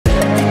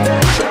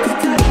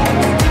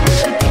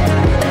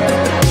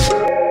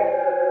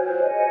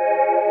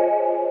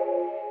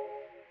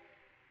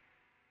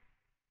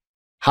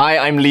Hi,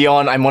 I'm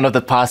Leon. I'm one of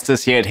the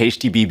pastors here at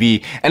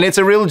HTBB, and it's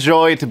a real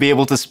joy to be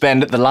able to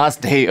spend the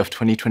last day of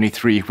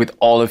 2023 with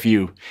all of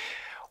you.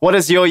 What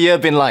has your year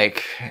been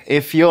like?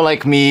 If you're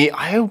like me,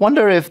 I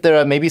wonder if there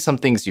are maybe some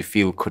things you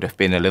feel could have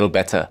been a little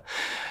better.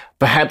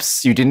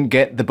 Perhaps you didn't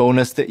get the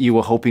bonus that you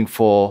were hoping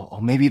for, or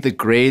maybe the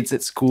grades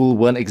at school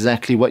weren't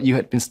exactly what you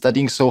had been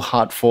studying so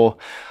hard for,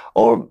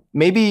 or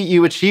maybe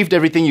you achieved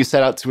everything you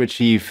set out to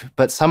achieve,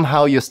 but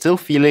somehow you're still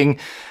feeling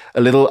a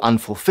little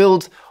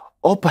unfulfilled,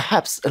 or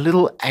perhaps a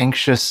little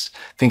anxious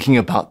thinking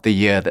about the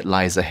year that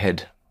lies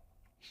ahead.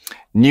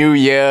 New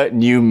year,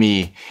 new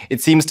me.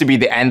 It seems to be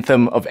the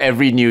anthem of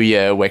every new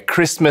year, where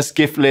Christmas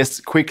gift lists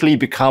quickly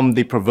become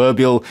the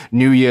proverbial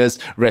New Year's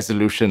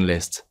resolution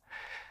list.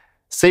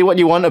 Say what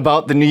you want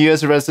about the New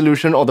Year's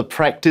resolution or the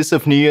practice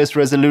of New Year's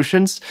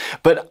resolutions,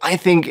 but I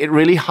think it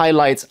really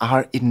highlights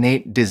our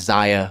innate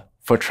desire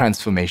for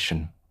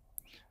transformation.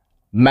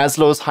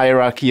 Maslow's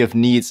hierarchy of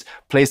needs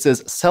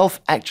places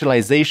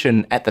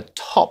self-actualization at the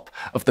top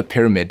of the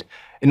pyramid.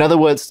 In other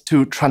words,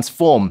 to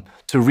transform,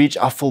 to reach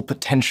our full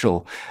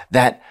potential.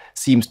 That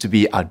seems to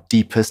be our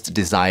deepest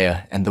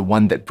desire and the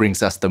one that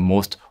brings us the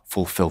most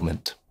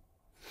fulfillment.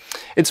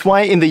 It's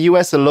why in the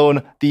US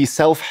alone, the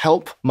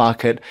self-help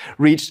market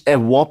reached a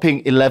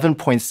whopping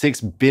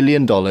 $11.6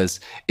 billion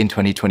in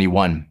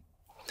 2021.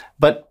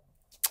 But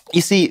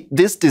you see,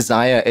 this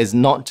desire is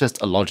not just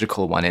a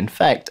logical one. In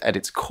fact, at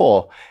its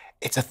core,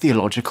 it's a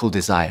theological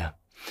desire,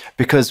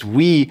 because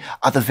we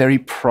are the very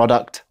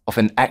product of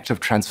an act of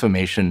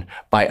transformation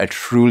by a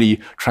truly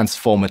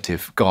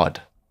transformative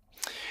God.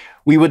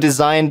 We were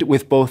designed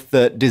with both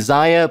the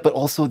desire but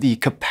also the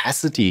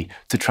capacity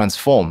to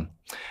transform.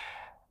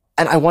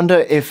 And I wonder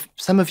if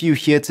some of you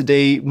here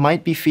today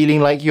might be feeling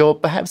like you're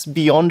perhaps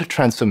beyond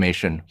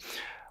transformation.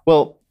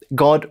 Well,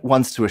 God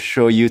wants to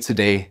assure you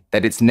today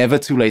that it's never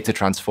too late to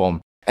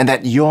transform, and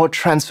that your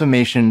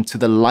transformation to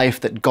the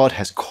life that God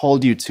has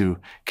called you to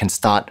can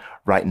start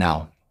right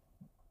now.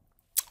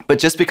 But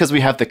just because we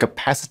have the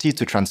capacity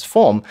to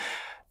transform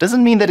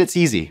doesn't mean that it's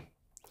easy.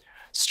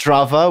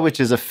 Strava,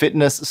 which is a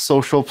fitness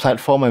social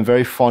platform I'm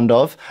very fond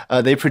of,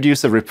 they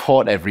produce a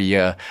report every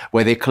year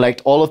where they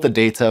collect all of the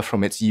data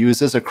from its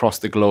users across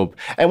the globe.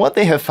 And what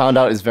they have found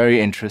out is very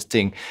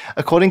interesting.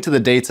 According to the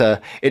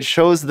data, it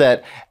shows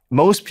that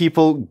most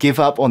people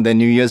give up on their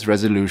New Year's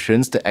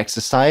resolutions to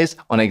exercise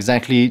on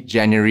exactly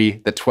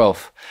January the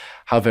 12th.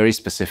 How very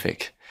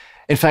specific.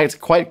 In fact,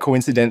 quite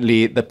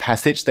coincidentally, the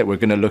passage that we're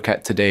going to look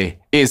at today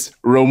is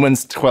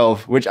Romans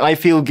 12, which I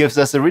feel gives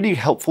us a really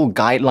helpful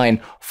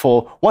guideline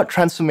for what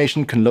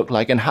transformation can look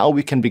like and how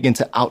we can begin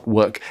to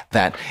outwork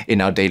that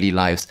in our daily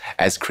lives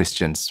as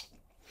Christians.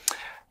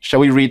 Shall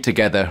we read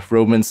together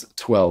Romans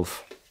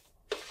 12?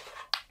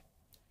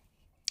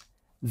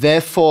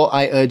 Therefore,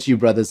 I urge you,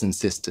 brothers and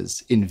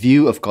sisters, in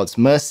view of God's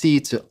mercy,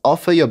 to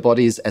offer your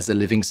bodies as a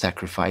living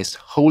sacrifice,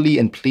 holy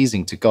and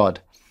pleasing to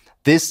God.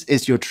 This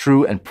is your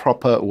true and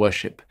proper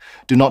worship.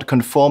 Do not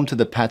conform to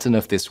the pattern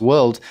of this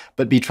world,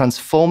 but be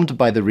transformed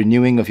by the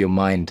renewing of your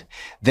mind.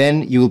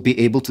 Then you will be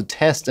able to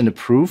test and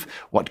approve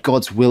what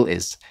God's will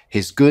is,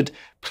 his good,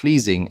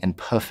 pleasing, and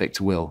perfect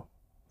will.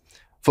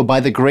 For by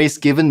the grace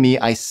given me,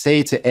 I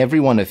say to every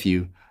one of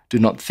you, do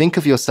not think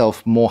of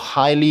yourself more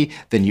highly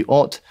than you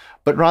ought,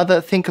 but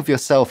rather think of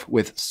yourself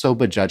with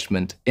sober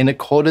judgment, in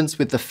accordance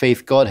with the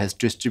faith God has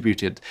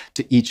distributed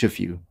to each of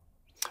you.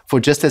 For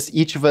just as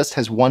each of us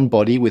has one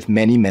body with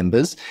many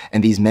members,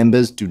 and these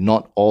members do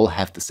not all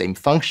have the same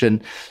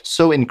function,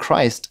 so in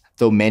Christ,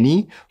 though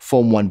many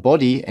form one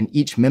body and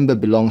each member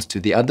belongs to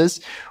the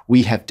others,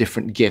 we have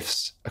different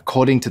gifts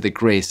according to the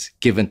grace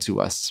given to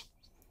us.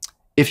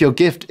 If your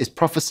gift is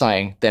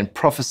prophesying, then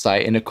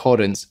prophesy in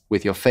accordance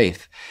with your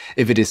faith.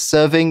 If it is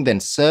serving, then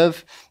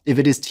serve. If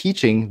it is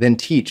teaching, then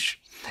teach.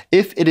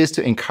 If it is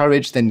to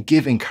encourage, then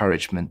give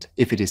encouragement.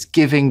 If it is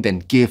giving, then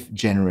give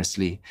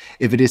generously.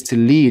 If it is to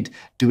lead,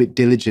 do it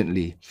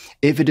diligently.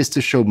 If it is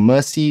to show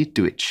mercy,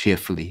 do it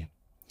cheerfully.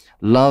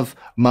 Love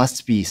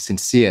must be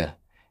sincere.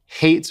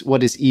 Hate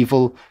what is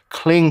evil,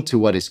 cling to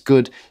what is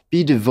good,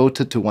 be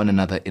devoted to one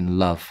another in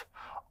love.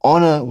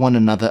 Honor one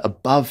another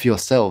above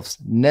yourselves.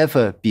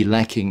 Never be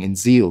lacking in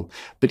zeal,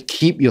 but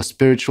keep your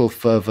spiritual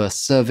fervor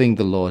serving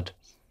the Lord.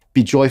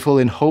 Be joyful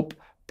in hope,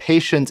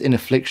 patient in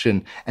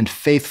affliction, and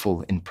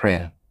faithful in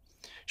prayer.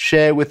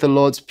 Share with the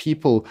Lord's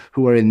people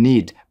who are in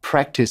need.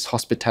 Practice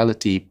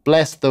hospitality.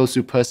 Bless those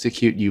who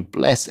persecute you.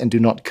 Bless and do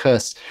not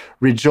curse.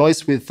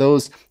 Rejoice with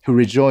those who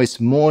rejoice.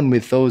 Mourn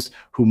with those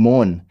who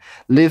mourn.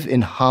 Live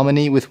in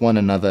harmony with one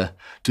another.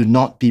 Do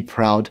not be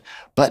proud,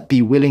 but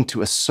be willing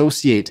to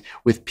associate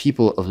with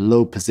people of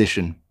low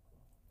position.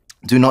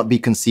 Do not be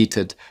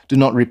conceited. Do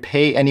not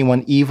repay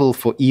anyone evil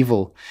for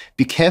evil.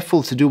 Be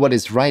careful to do what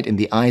is right in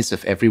the eyes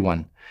of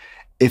everyone.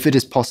 If it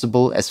is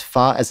possible, as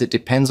far as it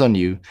depends on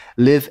you,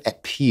 live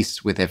at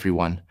peace with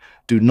everyone.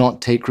 Do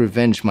not take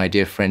revenge, my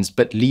dear friends,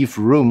 but leave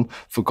room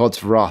for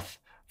God's wrath.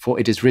 For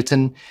it is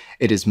written,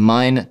 "It is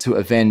mine to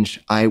avenge,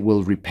 I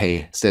will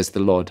repay," says the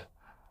Lord.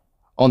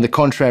 On the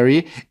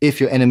contrary, if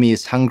your enemy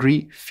is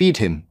hungry, feed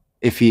him.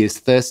 If he is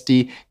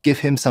thirsty, give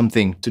him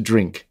something to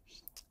drink.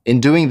 In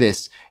doing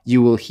this,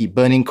 you will heap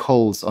burning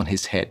coals on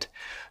his head.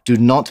 Do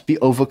not be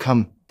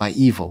overcome by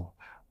evil,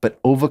 but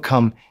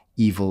overcome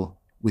evil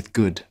with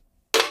good.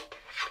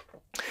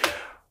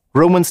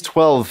 Romans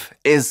 12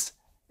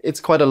 it's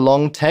quite a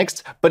long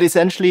text, but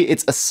essentially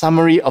it's a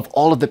summary of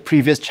all of the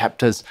previous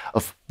chapters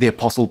of the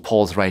Apostle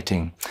Paul's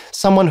writing.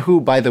 Someone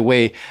who, by the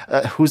way,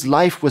 whose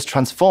life was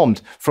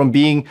transformed from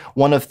being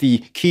one of the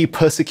key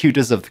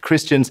persecutors of the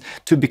Christians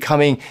to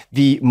becoming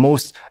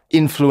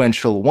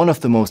one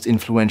of the most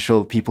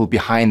influential people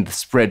behind the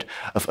spread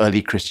of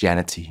early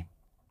Christianity.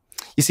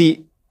 You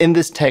see, in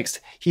this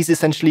text, he's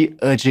essentially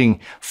urging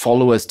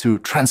followers to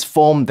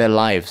transform their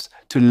lives,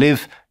 to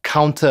live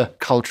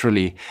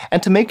counter-culturally,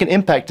 and to make an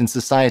impact in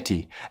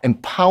society,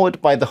 empowered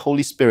by the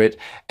Holy Spirit,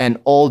 and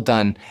all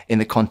done in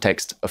the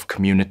context of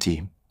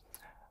community.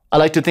 I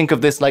like to think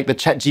of this like the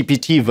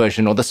ChatGPT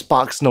version or the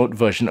SparksNote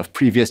version of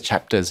previous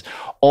chapters.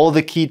 All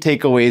the key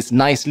takeaways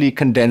nicely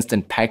condensed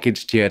and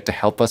packaged here to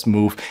help us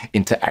move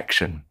into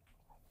action.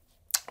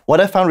 What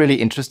I found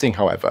really interesting,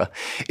 however,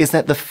 is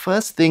that the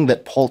first thing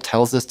that Paul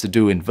tells us to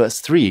do in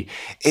verse 3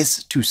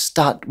 is to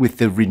start with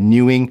the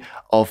renewing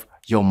of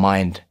your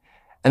mind.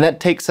 And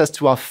that takes us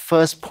to our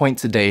first point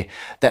today,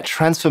 that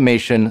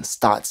transformation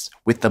starts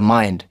with the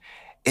mind.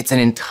 It's an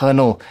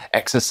internal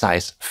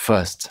exercise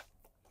first.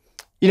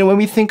 You know, when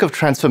we think of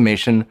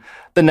transformation,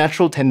 the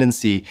natural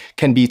tendency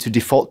can be to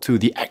default to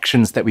the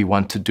actions that we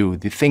want to do,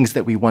 the things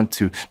that we want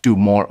to do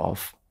more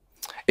of.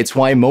 It's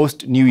why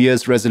most New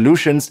Year's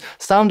resolutions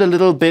sound a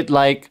little bit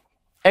like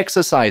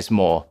exercise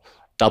more,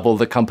 double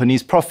the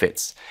company's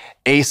profits,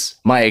 ace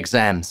my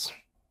exams.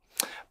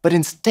 But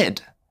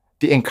instead,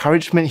 the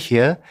encouragement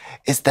here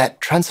is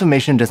that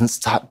transformation doesn't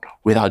start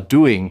with our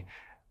doing,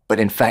 but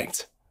in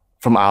fact,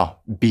 from our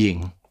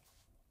being.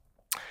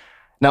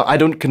 Now, I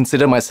don't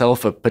consider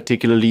myself a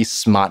particularly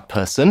smart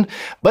person,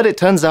 but it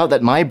turns out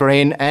that my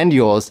brain and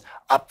yours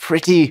are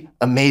pretty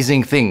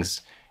amazing things.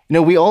 You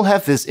know, we all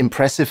have this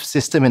impressive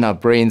system in our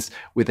brains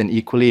with an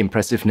equally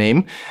impressive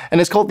name,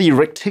 and it's called the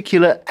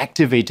reticular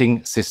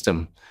activating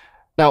system.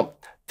 Now,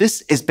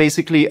 this is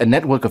basically a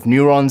network of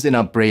neurons in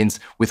our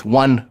brains with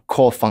one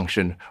core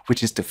function,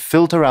 which is to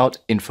filter out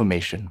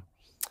information.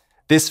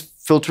 This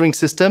filtering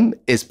system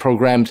is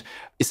programmed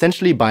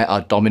essentially by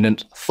our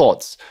dominant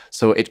thoughts.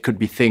 So it could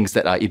be things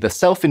that are either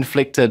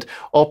self-inflicted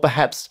or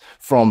perhaps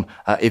from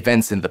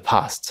events in the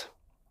past.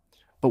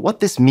 But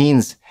what this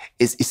means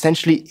is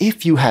essentially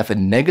if you have a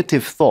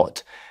negative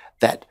thought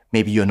that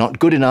maybe you're not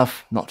good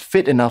enough, not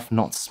fit enough,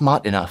 not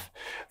smart enough,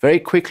 very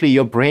quickly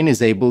your brain is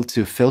able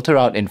to filter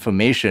out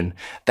information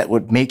that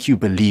would make you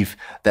believe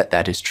that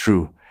that is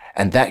true.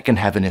 And that can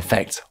have an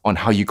effect on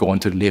how you go on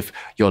to live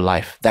your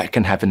life. That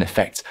can have an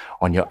effect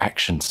on your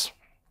actions.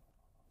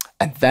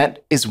 And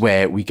that is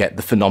where we get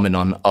the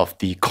phenomenon of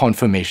the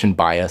confirmation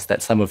bias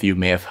that some of you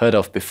may have heard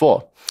of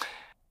before.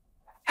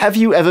 Have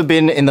you ever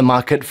been in the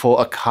market for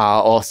a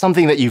car or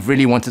something that you've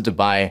really wanted to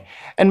buy,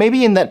 and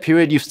maybe in that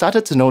period you've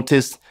started to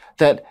notice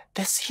that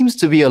there seems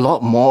to be a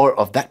lot more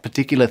of that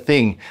particular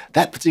thing,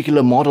 that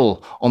particular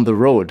model on the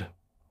road?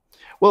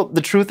 Well,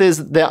 the truth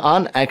is there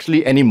aren't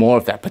actually any more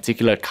of that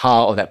particular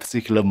car or that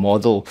particular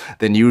model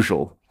than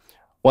usual.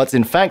 What's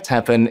in fact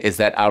happened is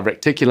that our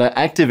reticular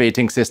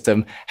activating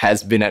system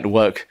has been at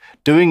work,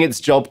 doing its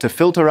job to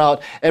filter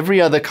out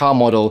every other car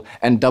model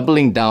and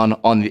doubling down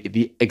on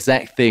the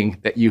exact thing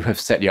that you have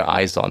set your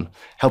eyes on,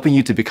 helping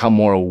you to become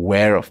more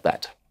aware of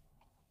that.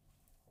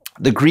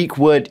 The Greek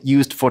word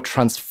used for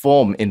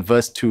transform in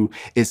verse 2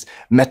 is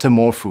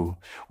metamorpho,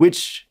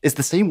 which is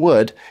the same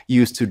word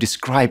used to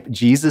describe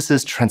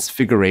Jesus'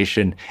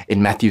 transfiguration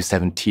in Matthew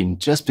 17,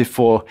 just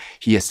before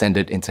he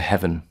ascended into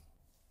heaven.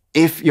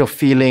 If you're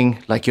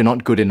feeling like you're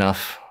not good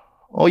enough,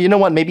 or you know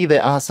what, maybe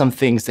there are some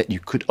things that you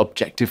could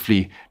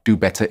objectively do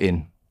better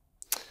in,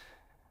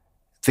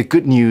 the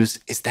good news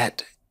is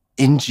that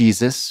in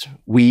Jesus,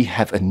 we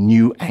have a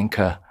new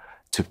anchor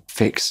to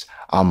fix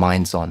our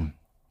minds on.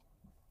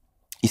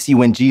 You see,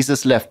 when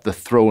Jesus left the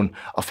throne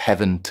of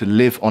heaven to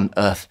live on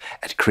earth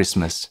at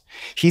Christmas,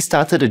 he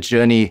started a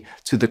journey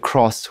to the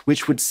cross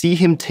which would see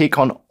him take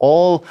on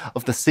all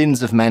of the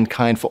sins of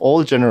mankind for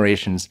all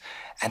generations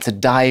and to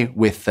die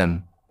with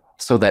them,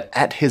 so that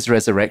at his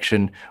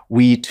resurrection,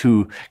 we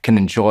too can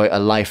enjoy a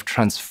life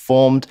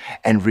transformed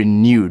and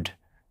renewed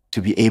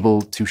to be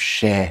able to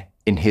share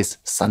in his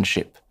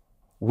sonship.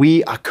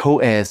 We are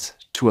co-heirs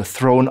to a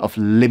throne of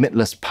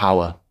limitless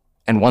power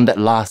and one that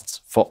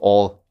lasts for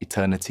all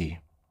eternity.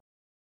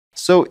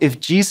 So if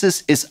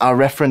Jesus is our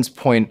reference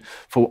point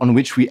on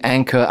which we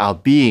anchor our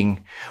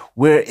being,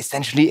 we're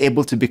essentially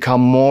able to become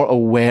more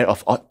aware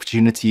of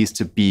opportunities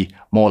to be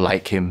more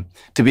like him,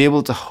 to be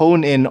able to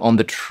hone in on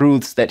the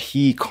truths that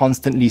he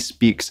constantly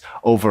speaks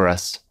over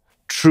us,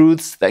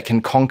 truths that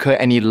can conquer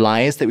any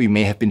lies that we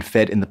may have been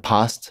fed in the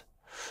past,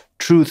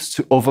 truths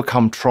to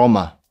overcome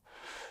trauma,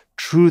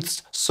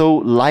 truths so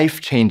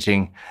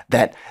life-changing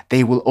that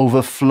they will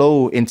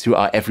overflow into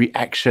our every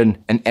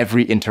action and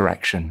every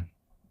interaction.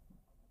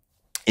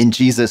 In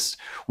Jesus,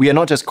 we are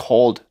not just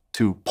called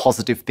to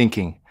positive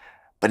thinking,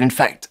 but in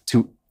fact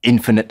to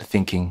infinite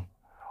thinking.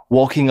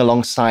 walking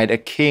alongside a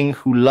king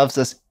who loves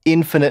us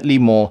infinitely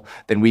more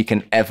than we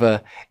can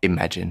ever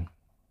imagine.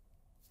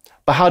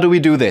 But how do we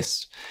do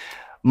this?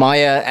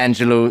 Maya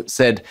Angelou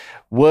said,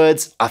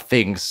 "Words are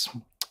things.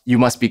 You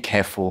must be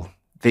careful.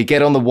 They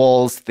get on the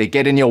walls, they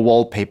get in your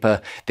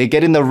wallpaper, they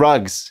get in the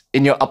rugs,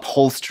 in your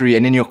upholstery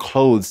and in your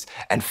clothes,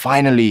 and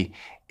finally,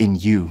 in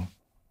you."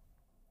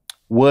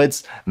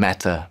 Words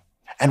matter,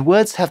 and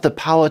words have the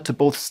power to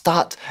both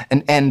start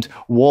and end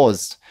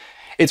wars.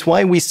 It's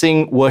why we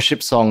sing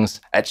worship songs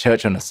at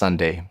church on a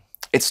Sunday.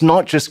 It's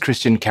not just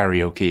Christian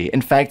karaoke.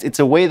 In fact, it's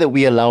a way that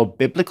we allow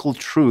biblical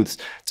truths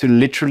to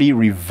literally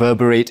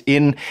reverberate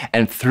in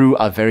and through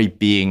our very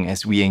being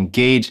as we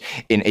engage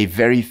in a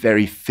very,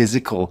 very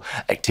physical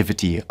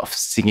activity of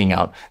singing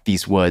out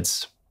these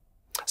words.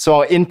 So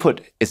our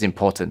input is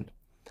important.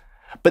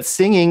 But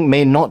singing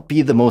may not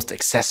be the most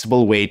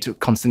accessible way to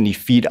constantly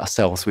feed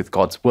ourselves with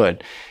God's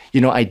word.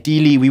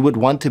 Ideally, we would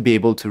want to be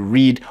able to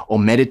read or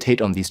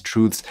meditate on these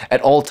truths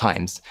at all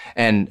times.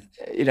 And,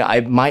 I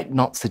might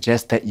not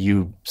suggest that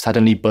you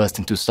suddenly burst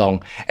into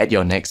song at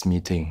your next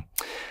meeting.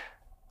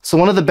 So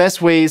one of the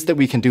best ways that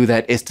we can do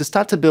that is to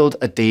start to build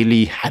a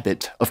daily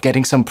habit of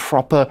getting some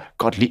proper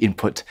godly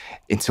input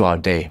into our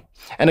day.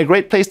 And a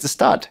great place to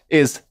start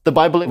is the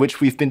Bible,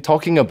 which we've been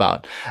talking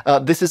about.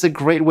 This is a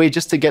great way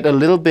just to get a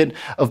little bit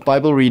of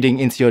Bible reading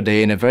into your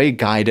day in a very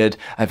guided,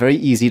 a very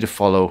easy to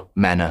follow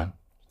manner.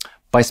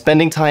 By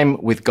spending time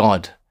with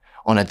God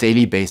on a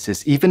daily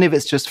basis, even if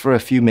it's just for a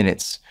few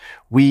minutes,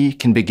 we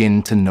can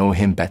begin to know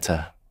Him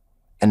better.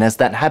 And as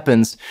that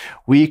happens,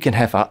 we can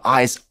have our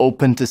eyes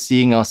open to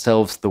seeing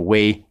ourselves the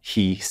way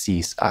He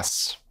sees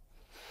us.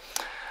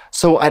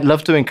 So I'd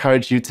love to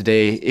encourage you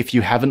today, if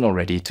you haven't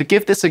already, to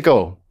give this a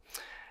go.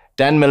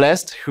 Dan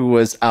Molest, who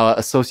was our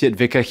associate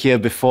vicar here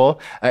before,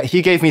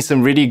 he gave me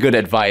some really good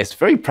advice,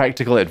 very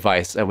practical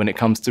advice when it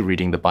comes to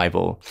reading the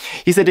Bible.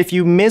 He said, if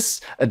you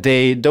miss a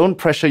day, don't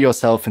pressure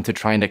yourself into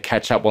trying to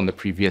catch up on the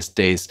previous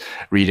day's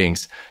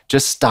readings.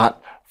 Just start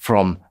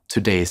from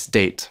today's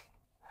date.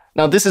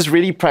 Now, this is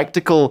really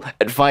practical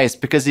advice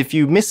because if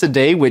you miss a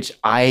day, which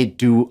I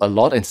do a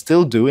lot and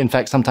still do, in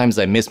fact, sometimes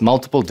I miss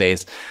multiple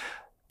days,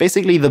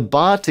 basically, the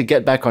bar to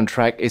get back on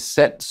track is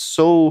set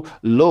so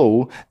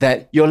low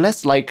that you're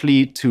less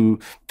likely to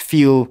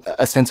feel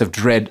a sense of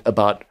dread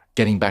about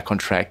getting back on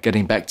track,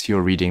 getting back to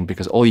your reading,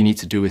 because all you need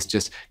to do is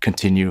just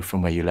continue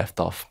from where you left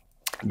off.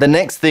 The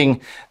next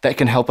thing that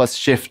can help us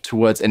shift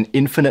towards an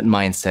infinite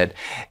mindset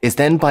is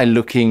then by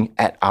looking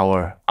at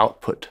our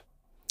output.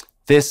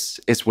 This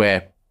is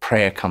where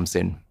prayer comes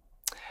in.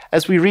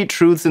 As we read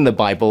truths in the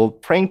Bible,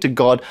 praying to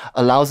God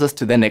allows us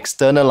to then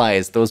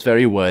externalize those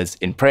very words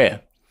in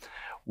prayer.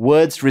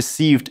 Words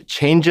received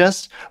change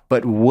us,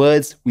 but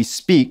words we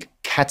speak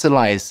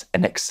catalyze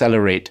and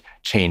accelerate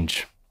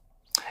change.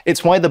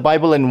 It's why the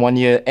Bible in 1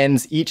 year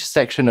ends each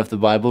section of the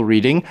Bible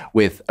reading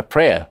with a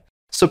prayer.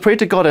 So pray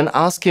to God and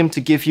ask Him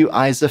to give you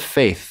eyes of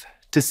faith,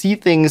 to see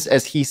things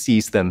as He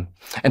sees them,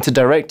 and to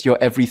direct your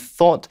every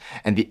thought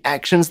and the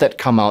actions that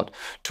come out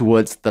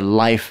towards the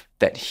life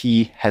that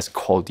He has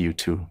called you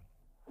to.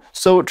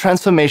 So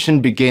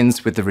transformation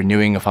begins with the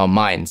renewing of our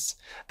minds.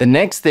 The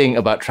next thing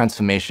about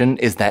transformation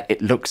is that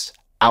it looks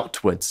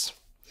outwards.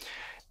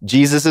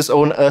 Jesus'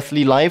 own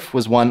earthly life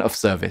was one of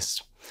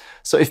service.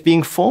 So if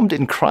being formed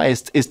in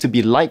Christ is to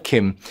be like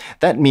Him,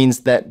 that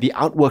means that the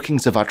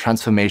outworkings of our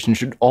transformation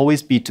should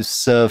always be to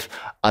serve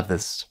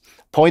others,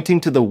 pointing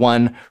to the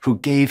one who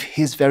gave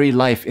His very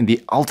life in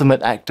the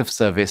ultimate act of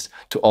service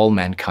to all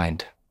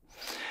mankind.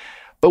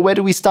 But where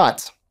do we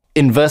start?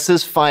 In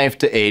verses 5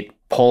 to 8,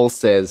 Paul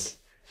says,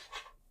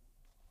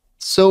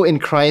 "So in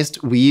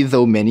Christ we,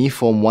 though many,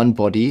 form one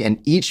body, and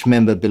each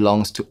member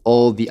belongs to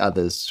all the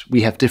others.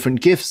 We have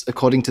different gifts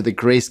according to the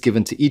grace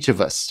given to each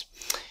of us."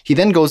 He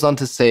then goes on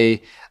to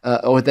say,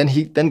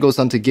 he goes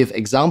on to give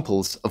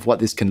examples of what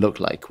this can look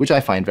like, which I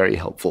find very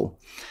helpful.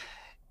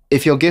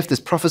 If your gift is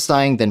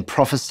prophesying, then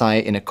prophesy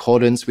in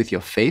accordance with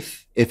your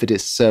faith. If it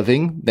is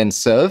serving, then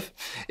serve.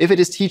 If it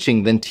is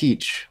teaching, then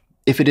teach.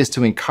 If it is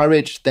to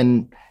encourage,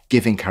 then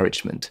give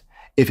encouragement.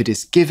 If it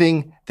is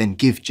giving, then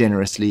give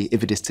generously.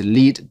 If it is to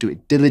lead, do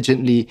it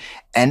diligently.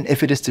 And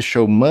if it is to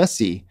show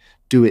mercy,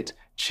 do it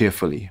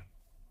cheerfully.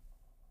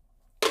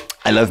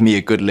 I love me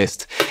a good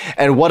list.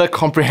 And what a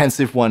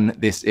comprehensive one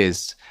this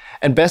is.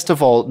 And best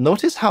of all,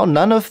 notice how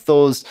none of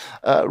those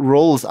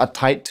roles are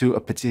tied to a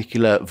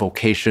particular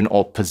vocation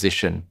or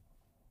position.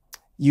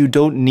 You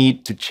don't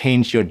need to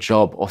change your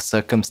job or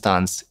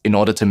circumstance in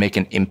order to make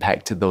an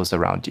impact to those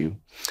around you.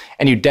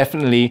 And you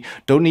definitely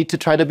don't need to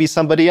try to be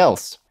somebody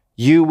else.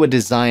 You were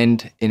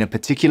designed in a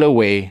particular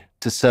way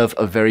to serve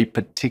a very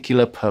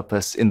particular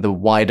purpose in the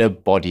wider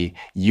body,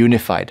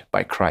 unified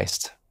by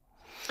Christ.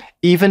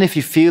 Even if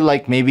you feel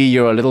like maybe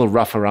you're a little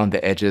rough around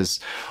the edges,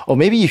 or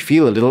maybe you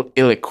feel a little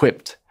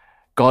ill-equipped,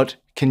 God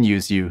can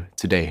use you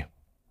today.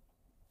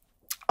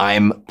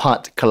 I'm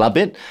part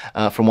Kalabit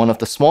from one of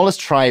the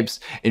smallest tribes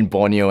in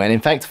Borneo. And in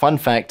fact, fun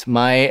fact,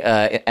 my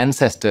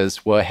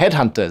ancestors were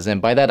headhunters.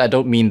 And by that, I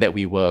don't mean that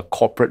we were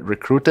corporate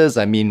recruiters.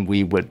 I mean,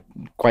 we would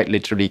quite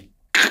literally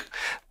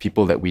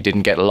people that we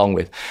didn't get along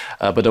with.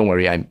 But don't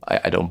worry,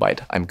 I don't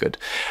bite. I'm good.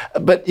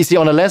 But you see,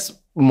 on a less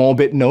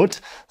morbid note,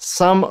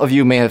 some of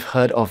you may have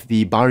heard of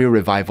the Barrio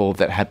revival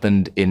that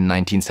happened in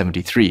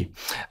 1973.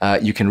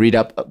 You can read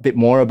up a bit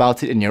more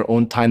about it in your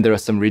own time. There are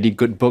some really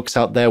good books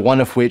out there,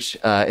 one of which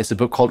is a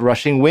book called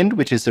Rushing Wind,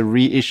 which is a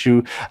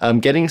reissue,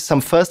 getting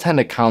some first-hand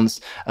accounts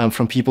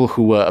from people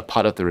who were a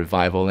part of the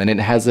revival. And it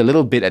has a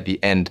little bit at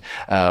the end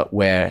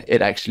where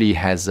it actually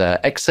has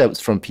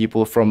excerpts from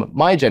people from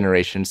my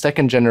generation,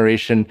 second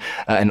generation,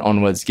 and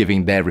onwards,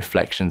 giving their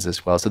reflections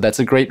as well. So that's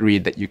a great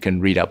read that you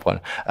can read up on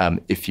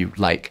if you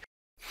like.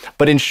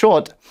 But in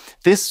short,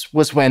 this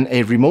was when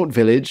a remote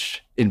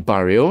village in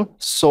Barrio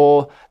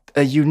saw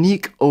a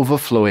unique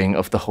overflowing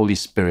of the Holy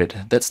Spirit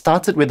that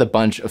started with a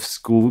bunch of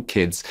school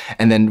kids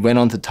and then went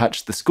on to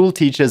touch the school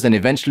teachers and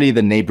eventually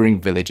the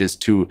neighboring villages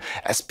too,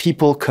 as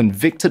people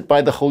convicted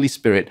by the Holy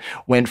Spirit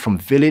went from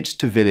village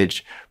to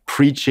village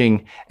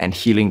preaching and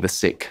healing the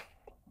sick.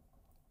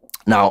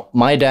 Now,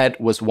 my dad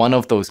was one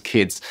of those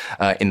kids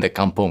in the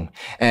kampong.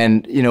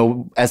 And, you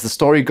know, as the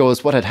story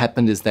goes, what had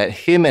happened is that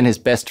him and his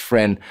best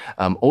friend,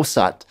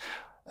 Osat,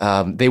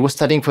 they were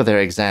studying for their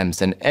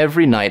exams. And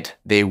every night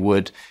they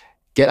would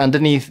get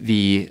underneath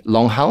the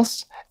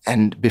longhouse.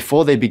 And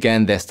before they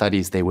began their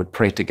studies, they would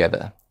pray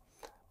together.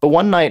 But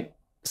one night,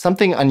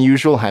 something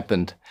unusual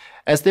happened.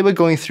 As they were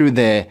going through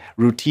their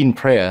routine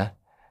prayer,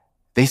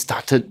 they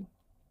started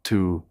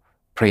to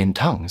pray in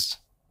tongues.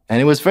 And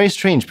it was very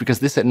strange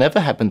because this had never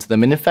happened to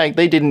them. And in fact,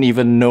 they didn't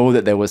even know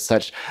that there was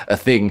such a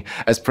thing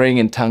as praying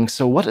in tongues.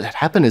 So what had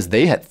happened is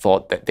they had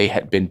thought that they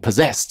had been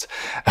possessed.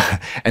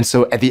 And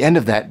so at the end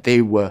of that,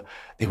 they were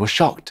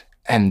shocked.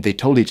 And they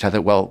told each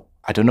other, well,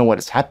 I don't know what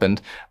has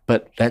happened,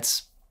 but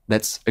let's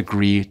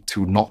agree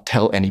to not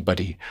tell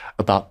anybody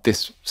about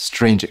this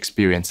strange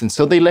experience. And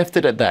so they left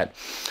it at that.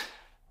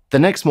 The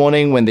next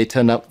morning, when they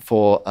turned up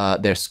for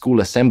their school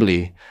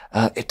assembly,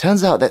 it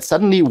turns out that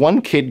suddenly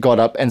one kid got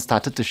up and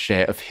started to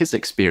share of his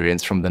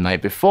experience from the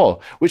night before,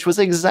 which was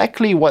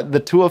exactly what the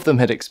two of them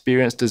had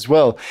experienced as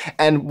well.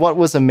 And what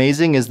was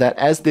amazing is that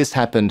as this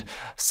happened,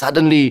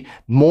 suddenly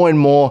more and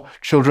more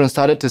children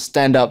started to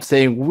stand up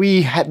saying,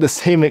 we had the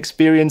same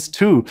experience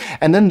too.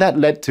 And then that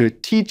led to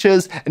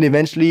teachers and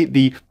eventually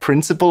the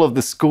principal of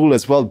the school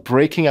as well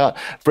breaking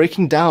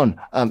down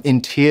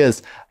in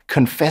tears,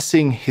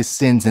 confessing his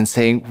sins and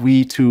saying,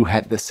 we too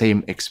had the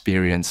same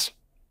experience.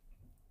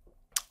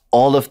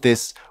 All of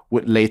this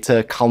would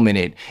later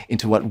culminate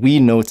into what we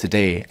know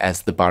today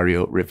as the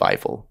Barrio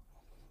Revival.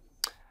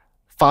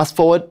 Fast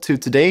forward to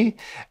today,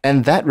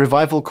 and that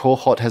revival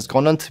cohort has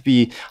gone on to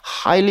be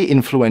highly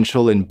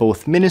influential in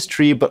both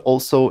ministry, but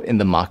also in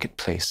the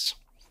marketplace.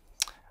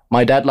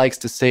 My dad likes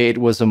to say it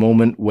was a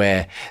moment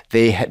where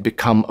they had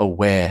become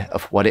aware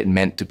of what it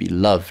meant to be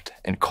loved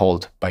and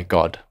called by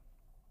God.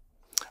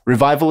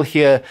 Revival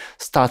here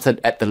started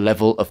at the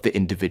level of the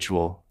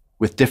individual,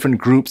 with different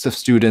groups of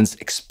students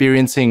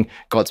experiencing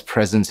God's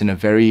presence in a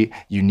very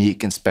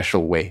unique and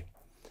special way,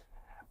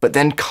 but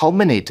then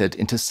culminated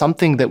into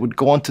something that would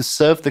go on to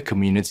serve the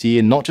community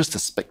in not just a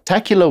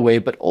spectacular way,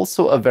 but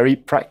also a very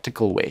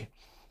practical way.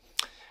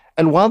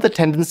 And while the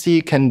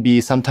tendency can be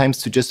sometimes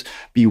to just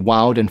be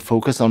wowed and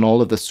focus on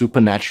all of the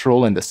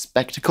supernatural and the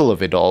spectacle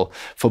of it all,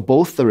 for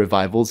both the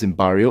revivals in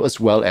Barrio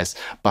as well as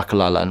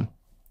Bacalalan,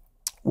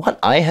 what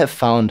I have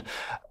found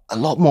a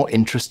lot more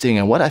interesting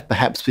and what I've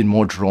perhaps been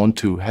more drawn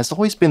to has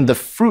always been the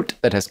fruit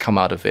that has come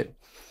out of it.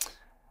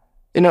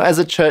 You know, as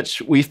a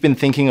church, we've been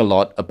thinking a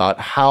lot about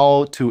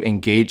how to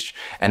engage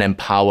and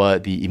empower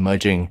the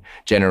emerging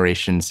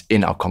generations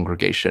in our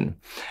congregation.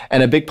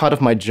 And a big part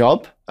of my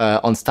job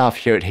on staff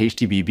here at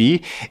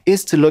HTBB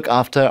is to look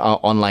after our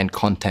online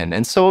content.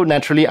 And so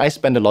naturally, I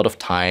spend a lot of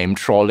time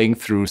trawling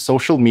through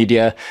social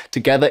media to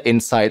gather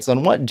insights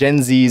on what Gen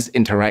Zs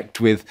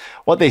interact with,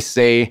 what they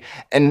say,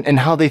 and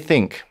how they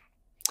think.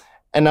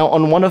 And now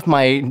on one of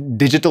my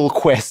digital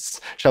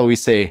quests, shall we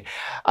say,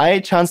 I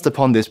chanced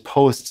upon this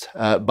post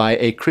by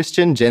a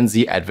Christian Gen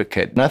Z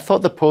advocate. And I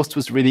thought the post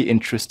was really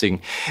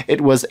interesting.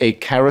 It was a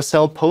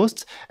carousel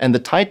post, and the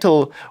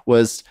title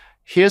was,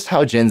 "Here's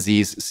How Gen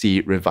Zs See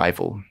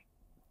Revival."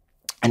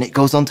 And it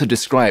goes on to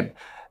describe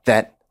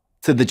that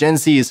to the Gen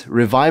Zs,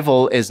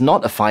 revival is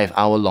not a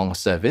 5-hour-long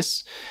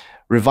service.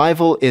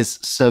 Revival is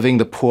serving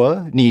the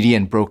poor, needy,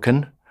 and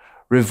broken.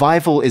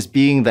 Revival is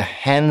being the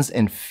hands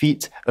and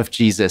feet of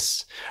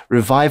Jesus.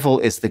 Revival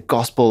is the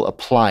gospel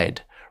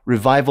applied.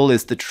 Revival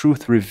is the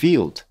truth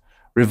revealed.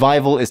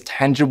 Revival is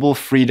tangible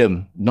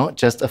freedom, not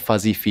just a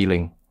fuzzy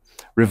feeling.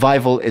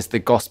 Revival is the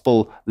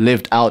gospel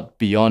lived out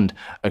beyond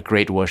a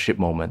great worship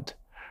moment.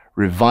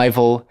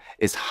 Revival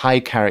is high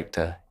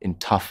character in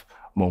tough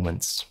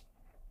moments.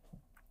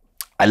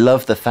 I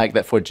love the fact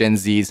that for Gen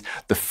Zs,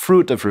 the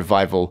fruit of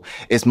revival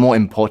is more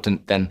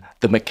important than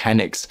the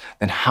mechanics,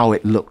 than how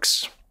it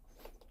looks.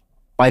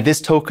 By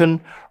this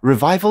token,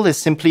 revival is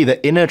simply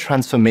the inner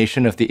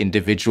transformation of the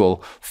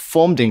individual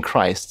formed in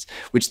Christ,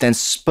 which then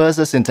spurs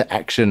us into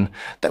action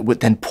that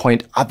would then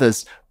point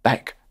others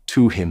back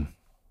to Him.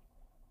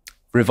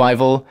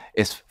 Revival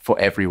is for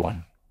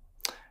everyone.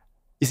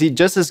 You see,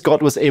 just as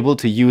God was able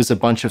to use a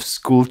bunch of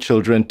school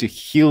children to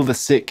heal the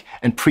sick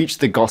and preach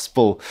the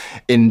gospel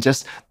in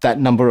just that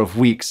number of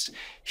weeks,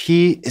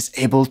 He is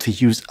able to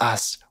use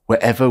us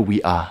wherever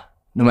we are,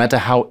 no matter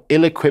how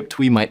ill-equipped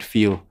we might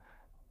feel,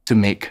 to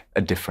make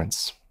a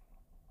difference.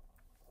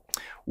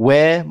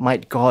 Where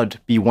might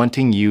God be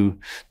wanting you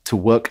to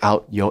work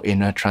out your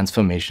inner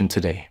transformation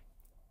today?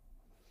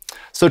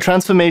 So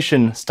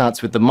transformation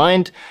starts with the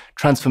mind,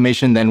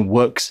 transformation then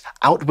works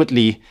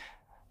outwardly,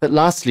 but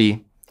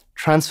lastly,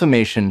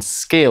 transformation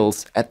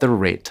scales at the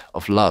rate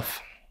of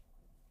love.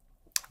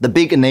 The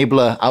big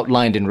enabler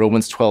outlined in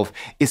Romans 12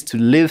 is to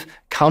live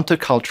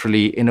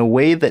counterculturally in a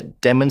way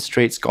that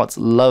demonstrates God's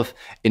love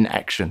in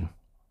action.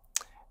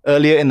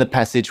 Earlier in the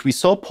passage, we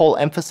saw Paul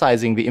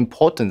emphasizing the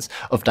importance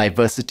of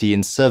diversity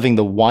in serving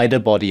the wider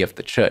body of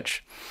the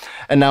church.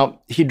 And now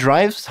he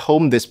drives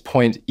home this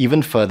point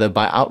even further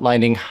by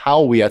outlining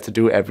how we are to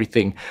do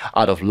everything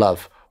out of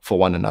love for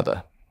one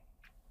another.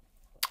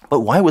 But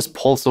why was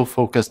Paul so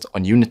focused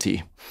on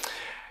unity?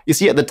 You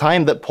see, at the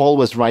time that Paul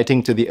was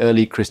writing to the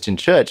early Christian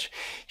church,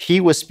 he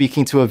was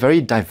speaking to a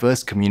very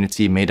diverse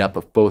community made up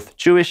of both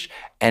Jewish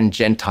and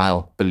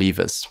Gentile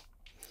believers.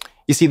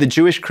 You see, the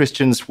Jewish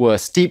Christians were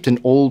steeped in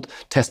Old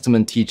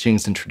Testament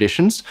teachings and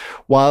traditions,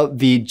 while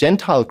the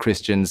Gentile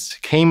Christians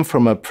came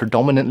from a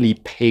predominantly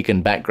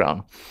pagan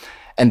background.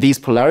 And these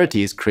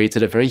polarities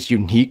created a very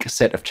unique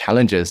set of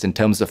challenges in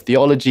terms of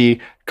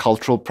theology,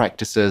 cultural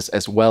practices,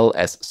 as well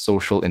as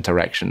social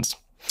interactions.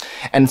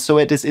 And so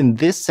it is in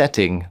this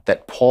setting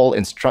that Paul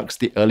instructs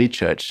the early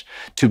church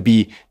to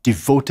be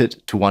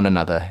devoted to one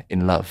another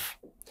in love.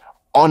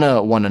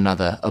 Honor one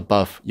another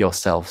above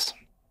yourselves.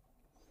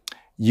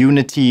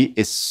 Unity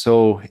is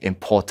so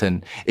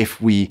important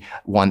if we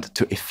want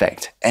to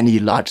effect any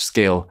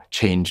large-scale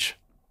change.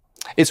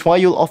 It's why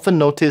you'll often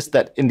notice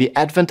that in the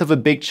advent of a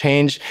big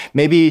change,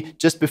 maybe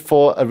just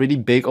before a really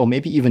big or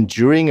maybe even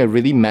during a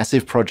really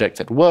massive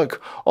project at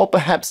work, or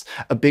perhaps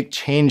a big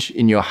change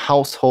in your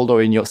household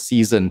or in your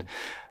season,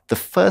 the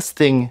first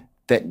thing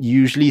that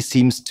usually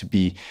seems to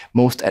be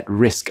most at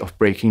risk of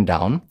breaking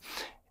down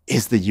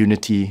is the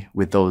unity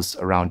with those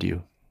around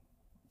you.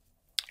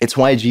 It's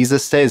why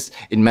Jesus says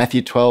in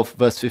Matthew 12,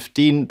 verse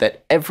 15,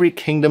 that every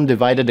kingdom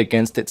divided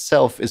against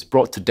itself is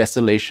brought to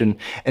desolation,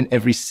 and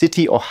every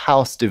city or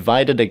house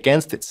divided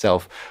against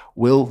itself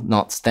will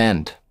not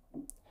stand.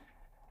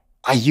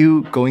 Are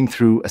you going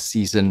through a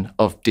season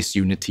of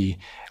disunity,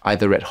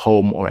 either at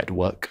home or at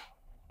work?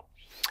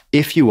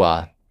 If you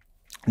are,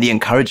 the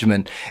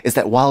encouragement is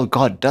that while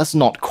God does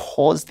not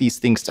cause these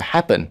things to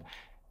happen,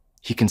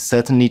 He can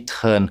certainly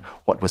turn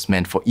what was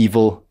meant for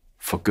evil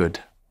for good.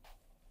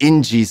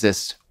 In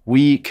Jesus,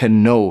 we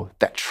can know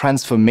that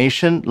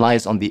transformation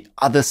lies on the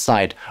other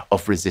side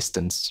of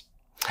resistance.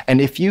 And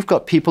if you've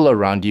got people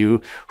around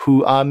you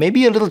who are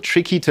maybe a little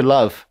tricky to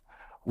love,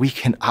 we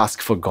can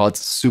ask for God's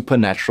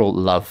supernatural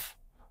love.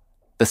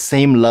 The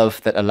same love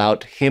that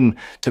allowed Him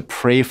to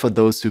pray for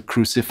those who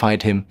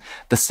crucified Him.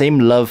 The same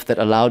love that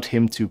allowed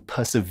Him to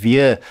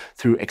persevere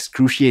through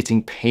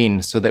excruciating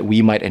pain so that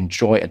we might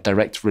enjoy a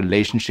direct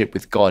relationship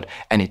with God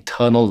and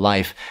eternal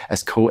life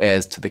as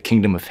co-heirs to the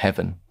kingdom of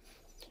heaven.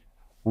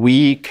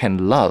 We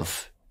can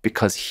love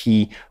because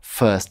He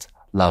first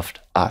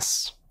loved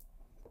us.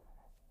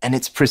 And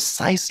it's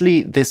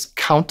precisely this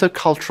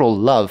countercultural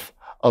love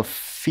of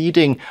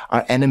feeding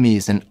our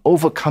enemies and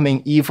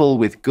overcoming evil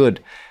with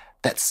good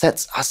that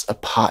sets us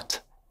apart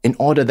in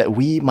order that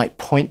we might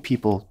point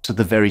people to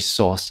the very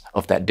source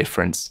of that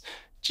difference,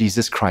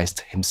 Jesus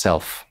Christ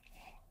Himself.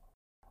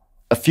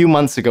 A few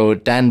months ago,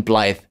 Dan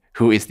Blythe,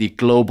 who is the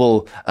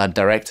global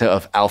director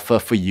of Alpha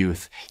for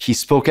Youth, he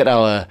spoke at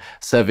our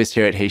service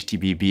here at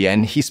HTBB,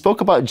 and he spoke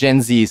about Gen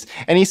Zs,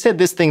 and he said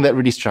this thing that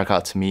really struck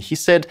out to me. He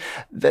said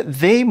that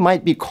they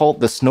might be called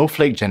the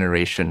snowflake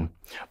generation,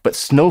 but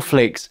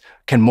snowflakes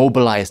can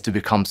mobilize to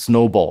become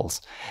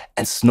snowballs,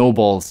 and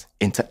snowballs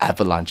into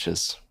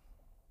avalanches.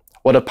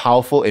 What a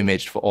powerful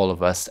image for all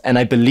of us. And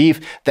I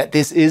believe that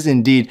this is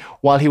indeed,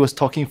 while he was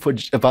talking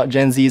about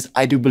Gen Zs,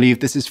 I do believe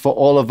this is for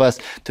all of us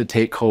to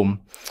take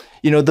home.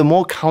 You know, the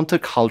more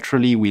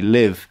counterculturally we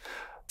live,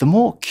 the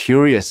more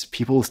curious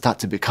people start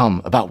to become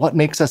about what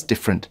makes us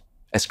different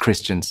as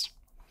Christians.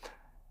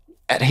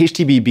 At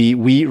HTBB,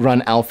 we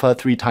run Alpha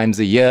 3 times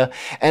a year,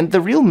 and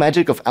the real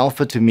magic of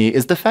Alpha to me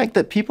is the fact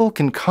that people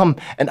can come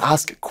and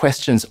ask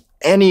questions,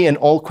 any and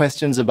all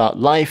questions about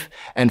life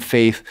and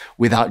faith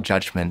without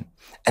judgment,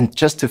 and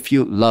just to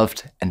feel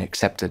loved and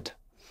accepted.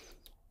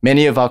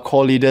 Many of our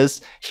core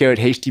leaders here at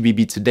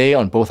HTBB today,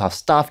 on both our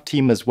staff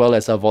team as well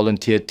as our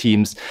volunteer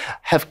teams,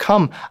 have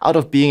come out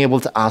of being able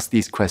to ask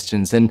these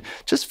questions and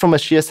just from a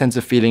sheer sense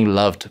of feeling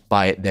loved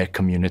by their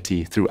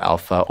community through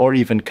Alpha or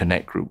even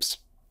Connect groups.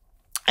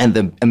 And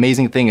the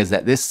amazing thing is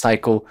that this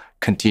cycle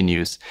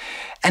continues.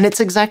 And it's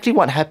exactly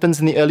what happens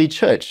in the early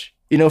church.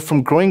 You know,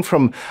 from growing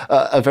from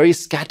a very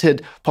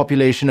scattered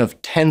population of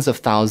tens of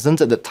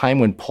thousands at the time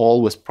when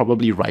Paul was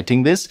probably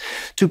writing this,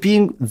 to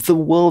being the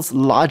world's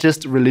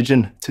largest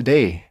religion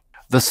today.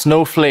 The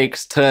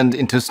snowflakes turned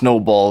into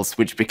snowballs,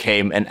 which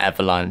became an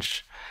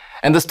avalanche.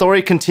 And the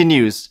story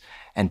continues.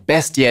 And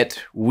best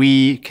yet,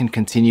 we can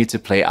continue to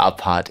play our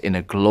part in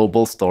a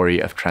global story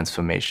of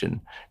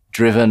transformation,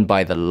 driven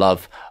by the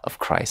love of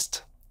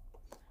Christ.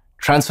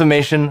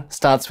 Transformation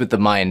starts with the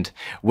mind,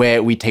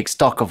 where we take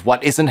stock of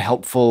what isn't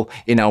helpful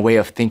in our way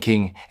of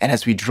thinking, and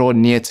as we draw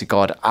near to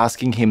God,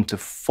 asking Him to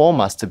form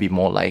us to be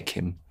more like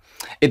Him.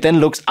 It then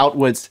looks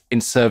outwards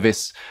in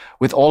service,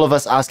 with all of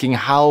us asking,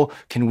 how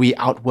can we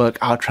outwork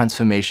our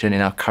transformation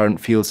in our current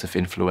fields of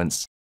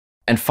influence?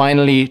 And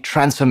finally,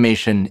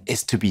 transformation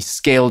is to be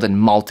scaled and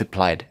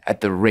multiplied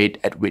at the rate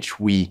at which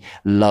we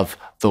love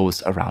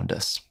those around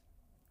us.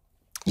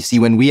 You see,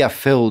 when we are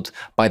filled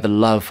by the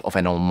love of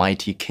an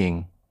almighty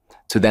King,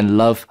 to then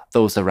love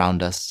those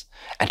around us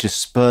and to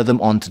spur them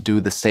on to do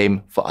the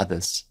same for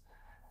others,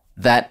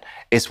 that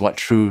is what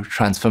true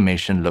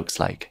transformation looks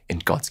like in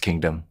God's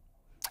kingdom.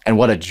 And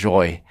what a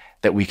joy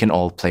that we can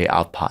all play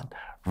our part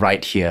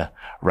right here,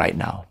 right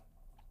now.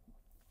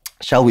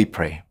 Shall we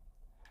pray?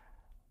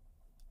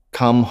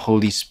 Come,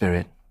 Holy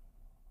Spirit.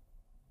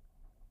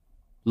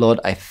 Lord,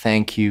 I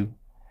thank you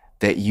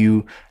that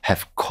you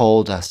have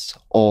called us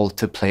all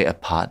to play a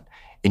part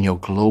in your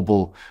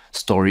global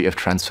story of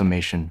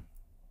transformation.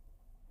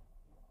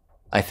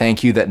 I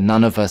thank you that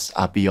none of us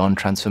are beyond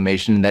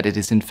transformation, and that it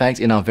is in fact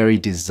in our very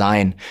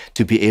design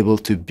to be able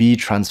to be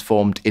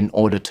transformed in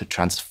order to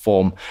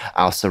transform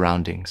our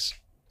surroundings.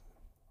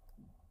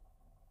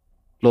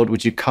 Lord,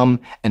 would you come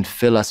and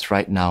fill us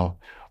right now?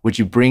 Would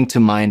you bring to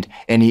mind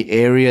any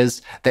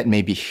areas that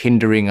may be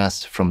hindering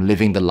us from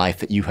living the life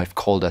that you have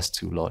called us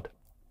to, Lord?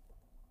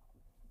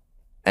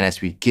 And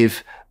as we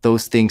give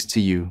those things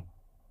to you,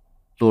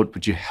 Lord,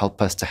 would you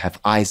help us to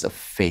have eyes of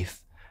faith?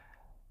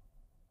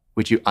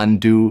 Would you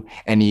undo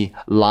any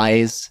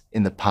lies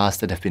in the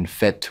past that have been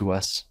fed to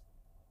us?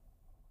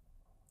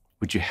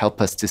 Would you help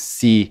us to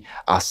see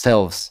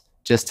ourselves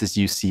just as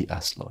you see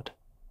us, Lord?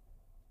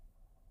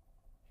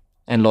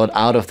 And Lord,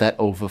 out of that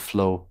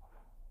overflow,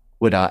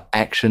 would our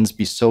actions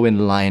be so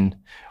in line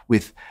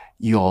with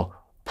your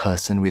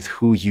person, with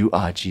who you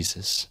are,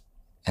 Jesus?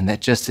 And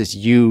that just as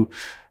you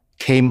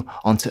came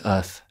onto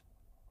earth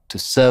to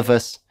serve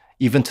us,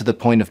 even to the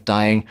point of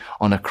dying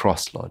on a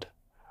cross, Lord,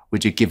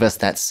 would you give us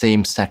that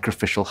same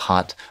sacrificial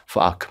heart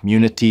for our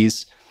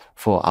communities,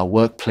 for our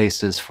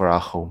workplaces, for our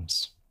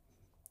homes?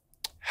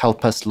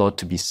 Help us, Lord,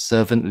 to be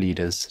servant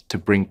leaders, to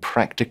bring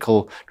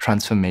practical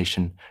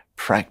transformation,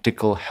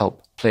 practical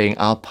help, playing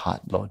our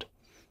part, Lord.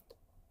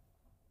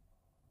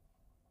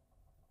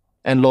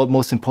 And Lord,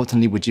 most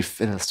importantly, would you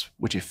fill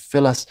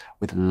us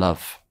with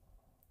love?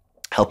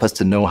 Help us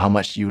to know how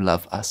much you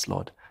love us,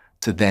 Lord,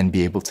 to then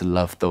be able to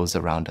love those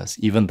around us,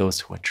 even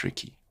those who are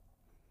tricky.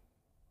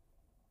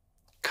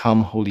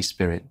 Come, Holy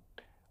Spirit,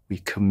 we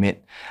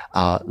commit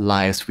our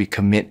lives, we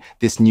commit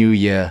this new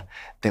year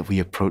that we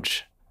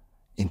approach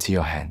into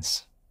your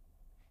hands.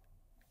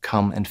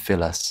 Come and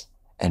fill us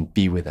and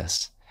be with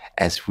us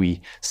as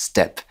we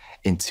step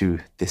into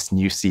this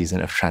new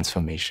season of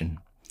transformation.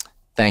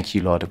 Thank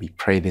you, Lord, we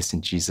pray this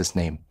in Jesus'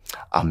 name.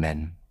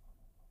 Amen.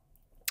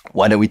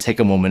 Why don't we take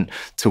a moment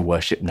to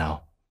worship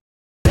now?